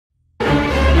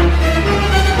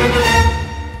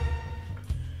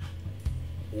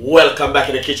Welcome back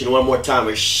in the kitchen one more time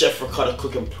with Chef Ricardo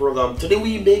cooking program. Today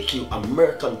we make you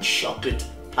American chocolate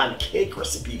pancake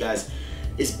recipe, guys.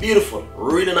 It's beautiful,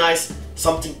 really nice,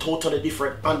 something totally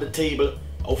different on the table.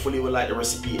 Hopefully you will like the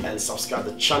recipe and subscribe to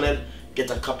the channel.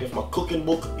 Get a copy of my cooking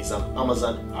book. It's on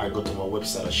Amazon or go to my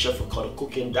website at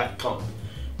chefricardocooking.com.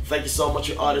 Thank you so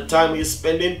much for all the time you're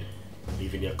spending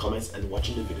leaving your comments and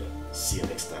watching the video. See you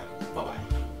next time. Bye bye.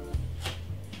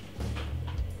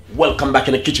 Welcome back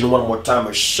in the kitchen one more time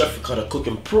with Chef Ricardo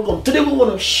cooking program. Today we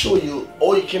want to show you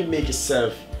how you can make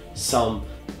yourself some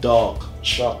dark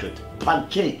chocolate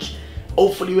pancake.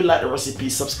 Hopefully you will like the recipe.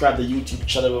 Subscribe to the YouTube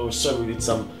channel where we're serving with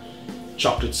some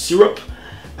chocolate syrup,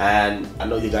 and I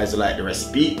know you guys will like the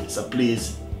recipe, so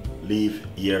please leave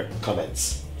your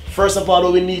comments. First of all,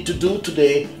 what we need to do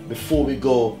today before we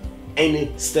go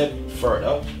any step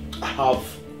further, I have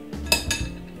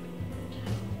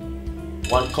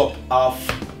 1 cup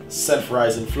of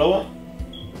self-rising flour.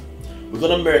 We're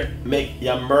gonna make the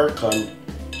American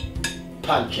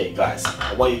pancake, guys.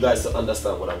 I want you guys to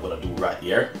understand what I'm gonna do right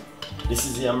here. This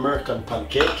is the American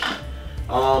pancake.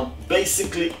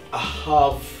 Basically I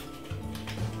have,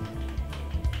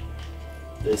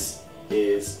 this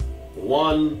is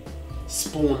 1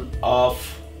 spoon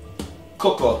of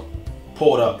cocoa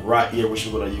powder right here, which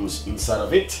we're gonna use inside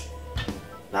of it.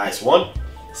 Nice one.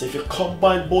 So if you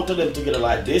combine both of them together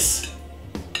like this,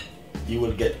 you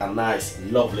will get a nice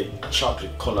lovely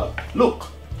chocolate color look.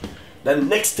 The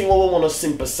next thing what we want to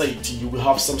simply say to you, we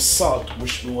have some salt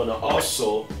which we want to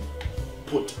also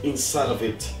put inside of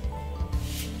it.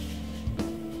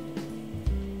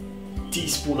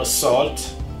 Teaspoon of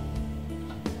salt,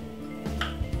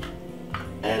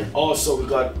 and also we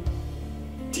got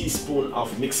teaspoon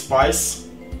of mixed spice.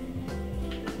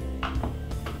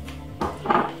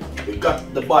 We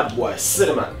got the bad boy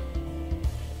cinnamon.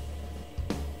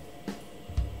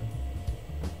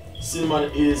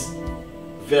 Cinnamon is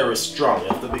very strong. You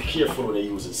have to be careful when you're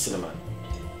using cinnamon.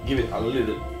 Give it a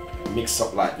little mix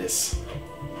up like this.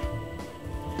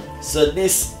 So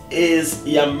this is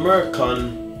the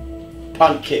American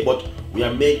pancake, but we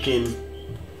are making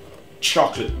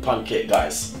chocolate pancake,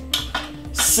 guys.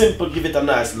 Simple. Give it a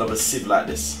nice lovely sieve like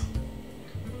this.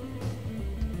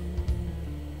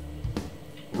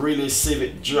 Really sieve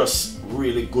it just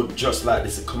really good, just like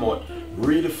this. It come out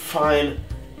really fine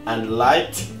and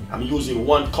light. I'm using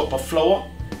 1 cup of flour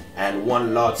and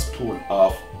 1 large spoon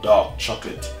of dark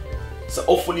chocolate. So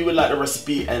hopefully you will like the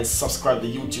recipe and subscribe to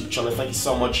the YouTube channel. Thank you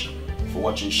so much for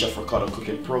watching Chef Ricardo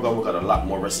cooking program. We got a lot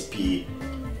more recipe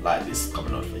like this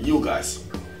coming out for you guys.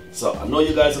 So I know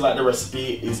you guys like the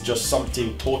recipe. It's just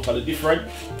something totally different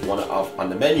you want to have on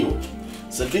the menu.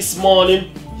 So this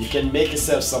morning you can make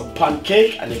yourself some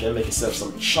pancake and you can make yourself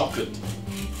some chocolate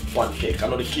pancake. I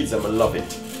know the kids are gonna love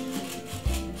it.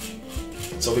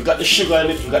 So we got the sugar in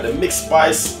it, we got the mixed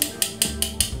spice.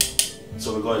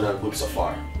 So we're going on good so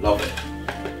far. Love it.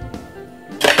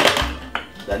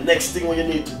 The next thing what you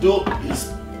need to do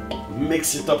is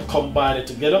mix it up, combine it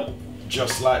together,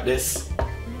 just like this.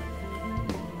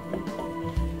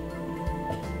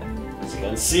 As you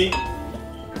can see,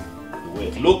 the way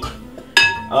it look.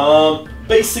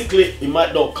 Basically it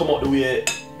might not come out the way,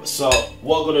 so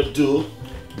what we're gonna do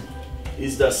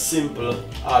is that simple,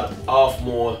 add half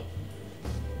more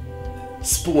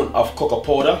spoon of cocoa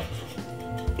powder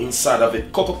inside of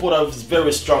it. Cocoa powder is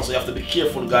very strong, so you have to be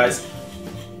careful, guys,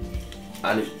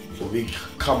 and it will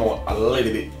come out a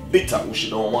little bit bitter, which you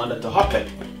don't want that to happen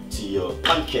to your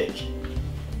pancake.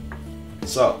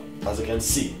 So as you can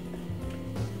see,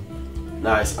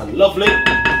 nice and lovely.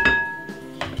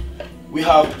 We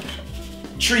have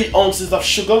 3 ounces of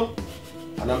sugar,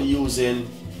 and I'm using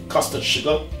custard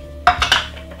sugar.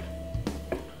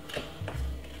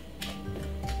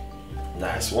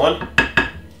 Nice one.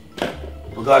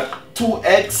 We got 2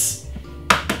 eggs,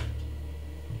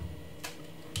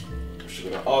 which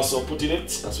we're gonna also put in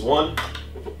it. That's 1,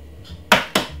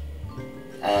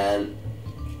 and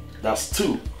that's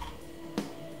 2.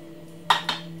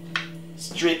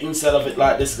 Straight inside of it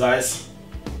like this, guys.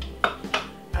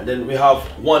 And then we have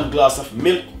 1 glass of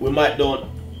milk. We might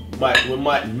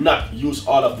not use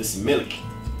all of this milk,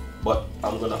 but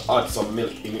I'm gonna add some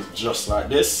milk in it just like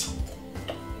this.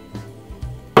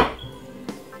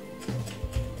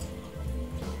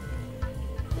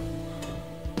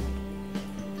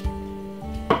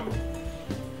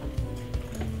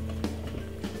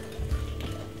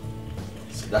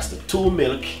 So that's the 2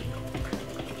 milk.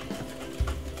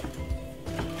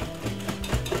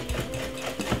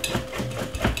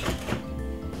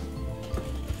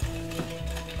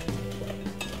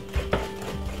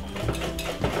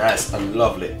 Nice and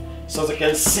lovely. So as you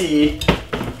can see,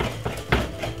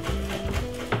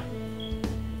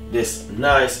 this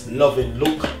nice loving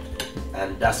look,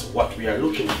 and that's what we are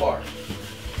looking for.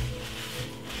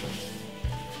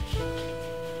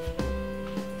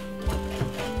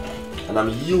 And I'm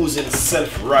using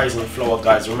self-rising flour,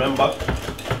 guys, remember?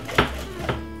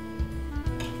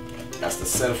 That's the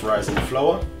self-rising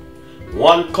flour.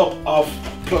 1 cup of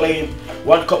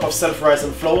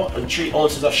self-rising flour and 3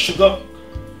 ounces of sugar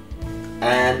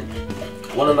and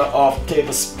 1.5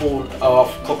 tablespoon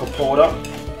of cocoa powder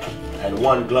and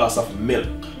 1 glass of milk.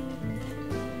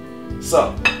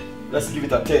 So let's give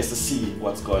it a taste to see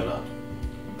what's going on.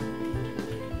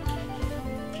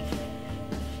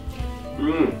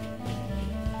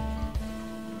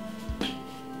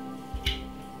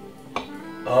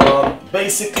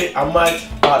 Basically, I might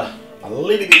add a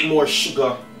little bit more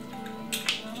sugar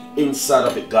inside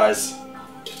of it, guys.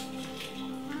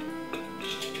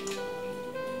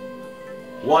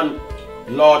 1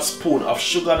 large spoon of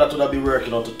sugar, that would be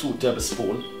working out to 2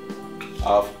 tablespoons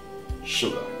of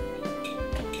sugar.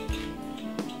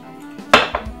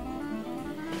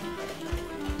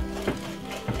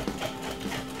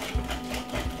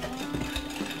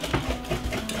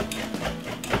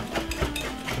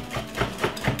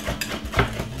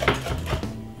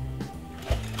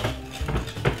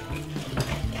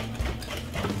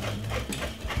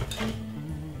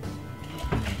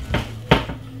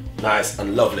 Nice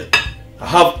and lovely. I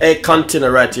have a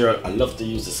container right here. I love to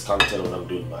use this container when I'm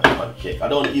doing my pancake. I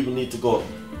don't even need to go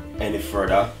any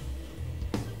further.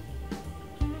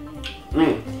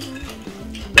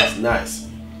 That's nice.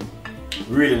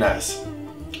 Really nice.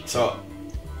 So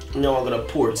now I'm gonna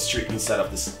pour it straight inside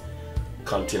of this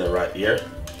container right here.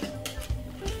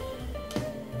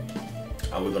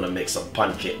 And we're gonna make some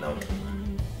pancake now.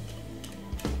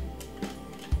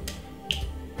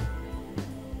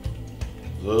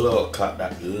 Look at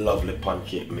that lovely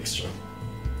pancake mixture.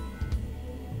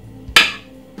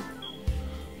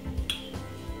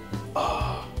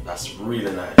 Ah, that's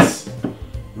really nice.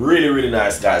 Really, really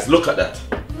nice, guys. Look at that.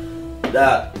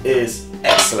 That is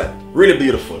excellent. Really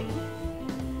beautiful.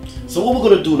 So what we're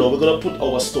gonna do now, we're gonna put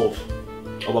our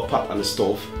pot on the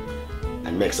stove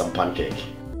and make some pancake.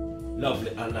 Lovely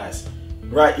and nice.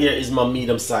 Right here is my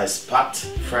medium-sized pot,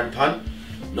 frying pan,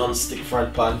 non-stick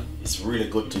frying pan. It's really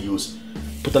good to use.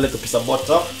 Put a little piece of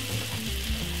butter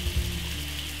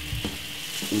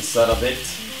inside of it.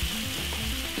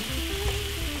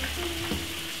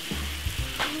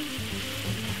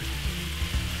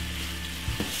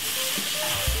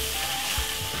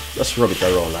 Just rub it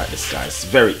around like this, guys. It's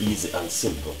very easy and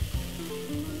simple.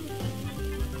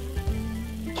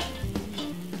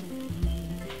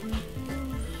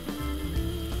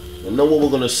 And now what we're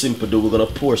gonna simply do, we're gonna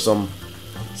pour some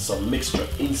mixture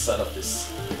inside of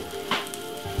this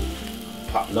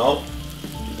pot now.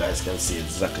 You guys can see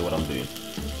exactly what I'm doing.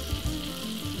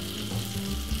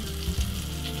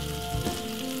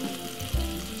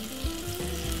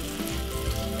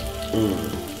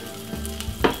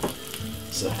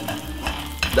 So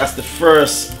that's the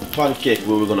first pancake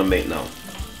we're gonna make now.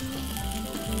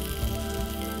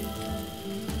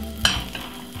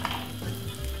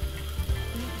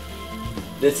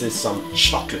 This is some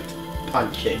chocolate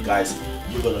pancake, guys.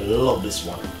 You're gonna love this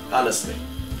one, honestly.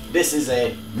 This is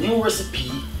a new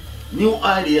recipe, new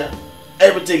idea,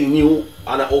 everything new,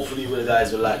 and hopefully you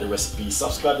guys will like the recipe.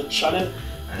 Subscribe to the channel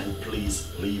and please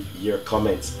leave your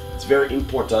comments. It's very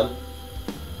important.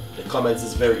 The comments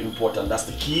is very important. That's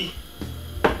the key.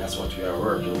 That's what we are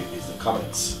working with, is the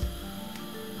comments.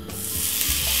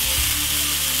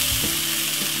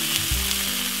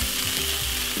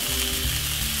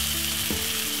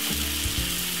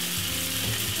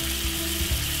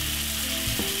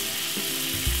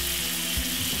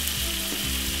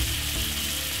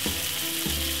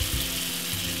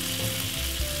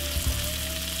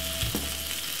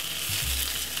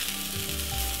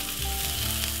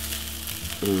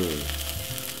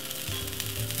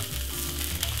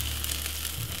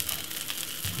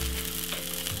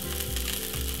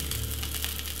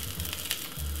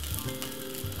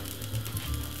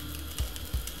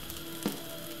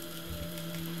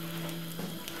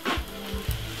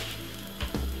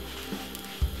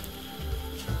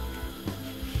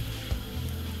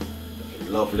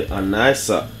 Lovely and nice.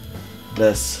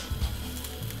 Let's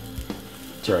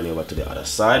turn over to the other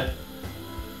side.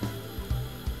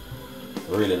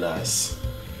 Really nice.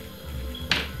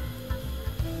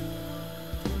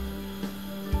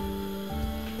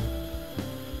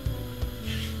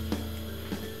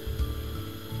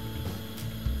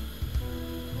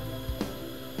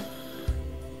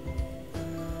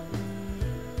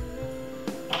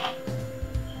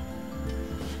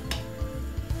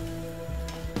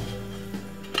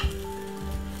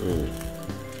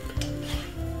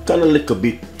 kind of look a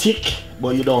bit thick,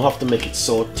 but you don't have to make it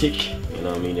so thick. You know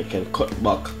what I mean? You can cut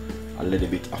back a little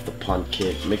bit of the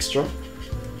pancake mixture.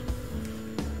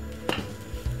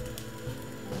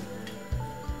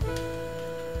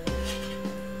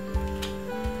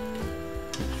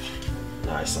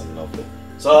 Nice and lovely.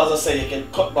 So as I say, you can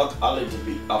cut back a little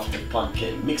bit of the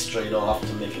pancake mixture. You don't have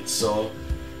to make it so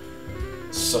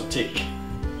thick.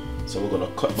 So we're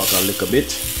gonna cut back a little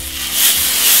bit.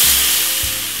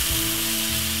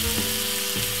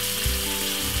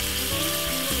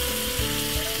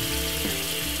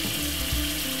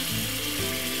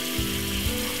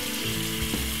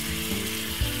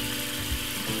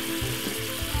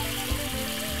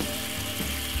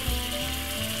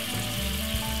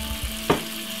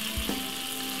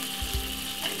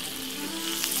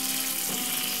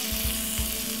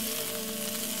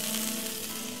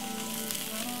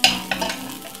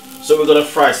 So we're gonna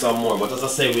fry some more, but as I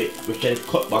say, we can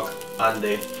cut back on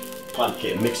the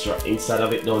pancake mixture inside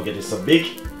of it. Don't get it so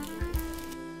big.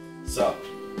 So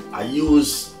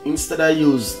instead I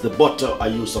use the butter, I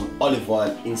use some olive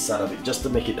oil inside of it just to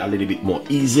make it a little bit more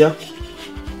easier.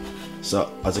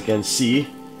 So as you can see,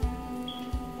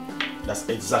 that's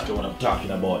exactly what I'm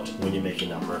talking about when you're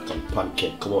making an American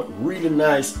pancake. Come out really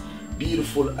nice,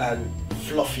 beautiful and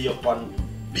fluffy up and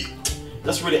big.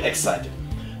 That's really exciting.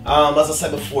 As I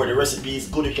said before, the recipe is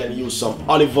good. You can use some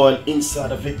olive oil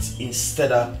inside of it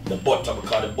instead of the butter,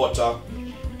 because the butter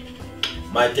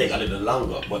might take a little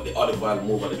longer, but the olive oil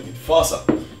move a little bit faster.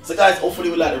 So guys, hopefully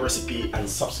you like the recipe and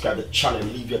subscribe to the channel.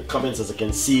 Leave your comments. As you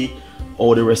can see,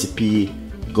 all the recipe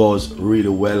goes really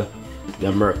well. The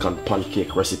American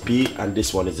pancake recipe, and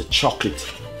this one is a chocolate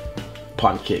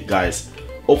pancake, guys.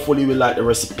 Hopefully you like the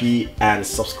recipe and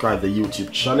subscribe to the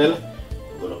YouTube channel.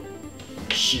 I'm gonna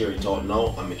share it out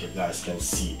now and make you guys can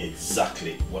see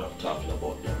exactly what I'm talking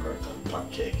about, the American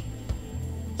pancake.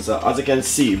 So as you can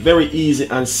see, very easy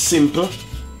and simple.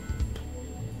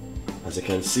 As you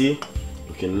can see,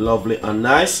 looking lovely and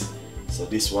nice. So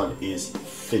this one is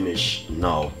finished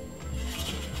now.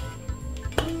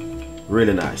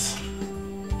 Really nice.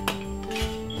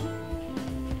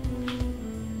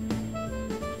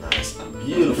 Nice and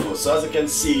beautiful. So as you can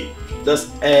see,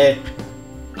 just a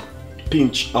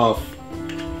pinch of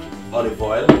olive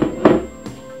oil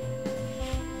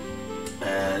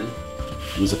and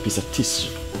use a piece of tissue,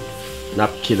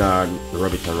 napkin, and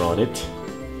rub it around it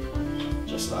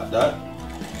just like that.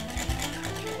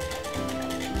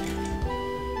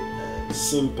 And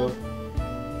simple,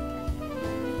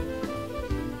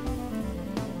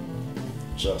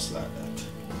 just like that.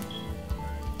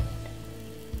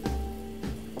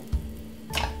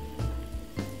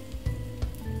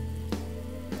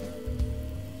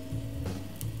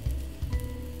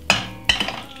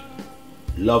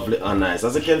 Lovely and nice.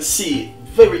 As you can see,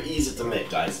 very easy to make,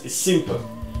 guys. It's simple.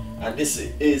 And this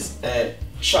is a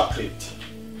chocolate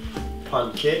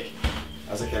pancake.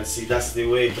 As you can see, that's the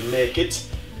way to make it.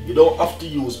 You don't have to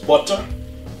use butter,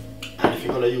 and if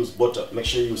you're gonna use butter, make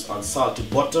sure you use unsalted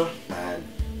butter and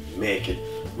make it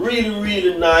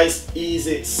really nice,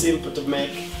 easy, simple to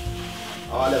make.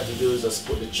 All I have to do is just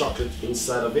put the chocolate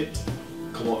inside of it.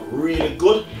 Come out really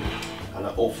good. And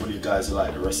hopefully you guys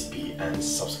like the recipe and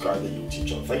subscribe to the YouTube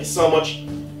channel. Thank you so much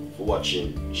for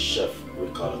watching Chef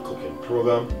Ricardo cooking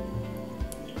program.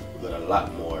 We got a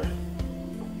lot more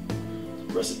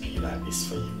recipe like this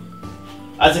for you.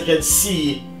 As you can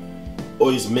see,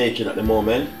 what he's making at the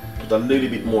moment, put a little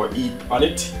bit more heat on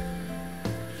it.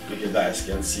 So you guys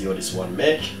can see how this one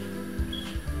make.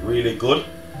 Really good.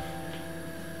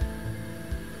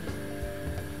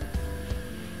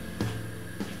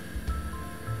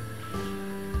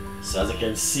 So as you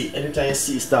can see, anytime you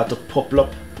see it start to pop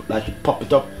up, like it pop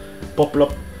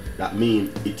up, that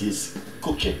means it is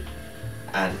cooking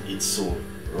and it's so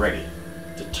ready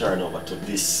to turn over to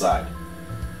this side.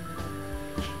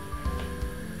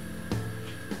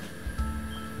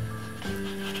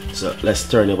 So let's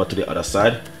turn over to the other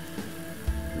side.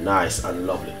 Nice and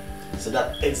lovely. So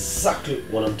that's exactly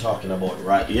what I'm talking about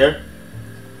right here.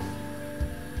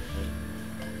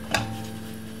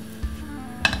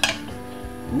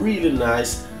 Really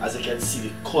nice. As you can see,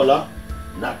 the color,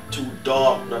 not too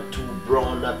dark, not too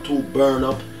brown, not too burn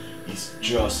up. It's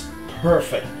just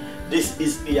perfect. This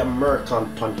is the American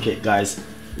pancake, guys.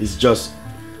 It's just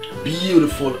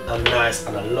beautiful and nice,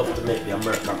 and I love to make the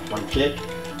American pancake.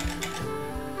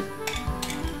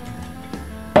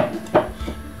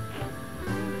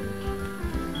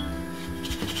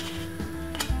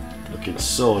 Looking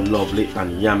so lovely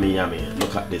and yummy.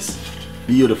 Look at this,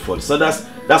 beautiful. So that's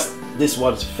this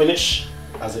one's finished,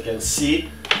 as you can see,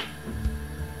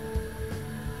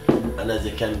 and as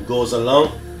you can goes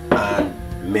along, and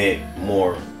make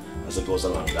more as it goes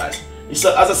along, guys.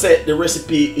 So as I said, the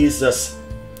recipe is just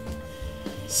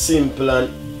simple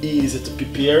and easy to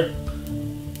prepare.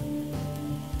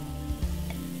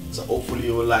 So hopefully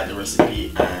you will like the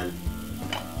recipe and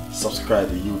subscribe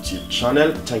to the YouTube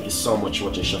channel. Thank you so much for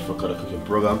watching Chef Ricardo cooking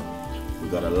program. We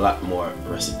got a lot more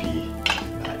recipe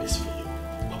like this.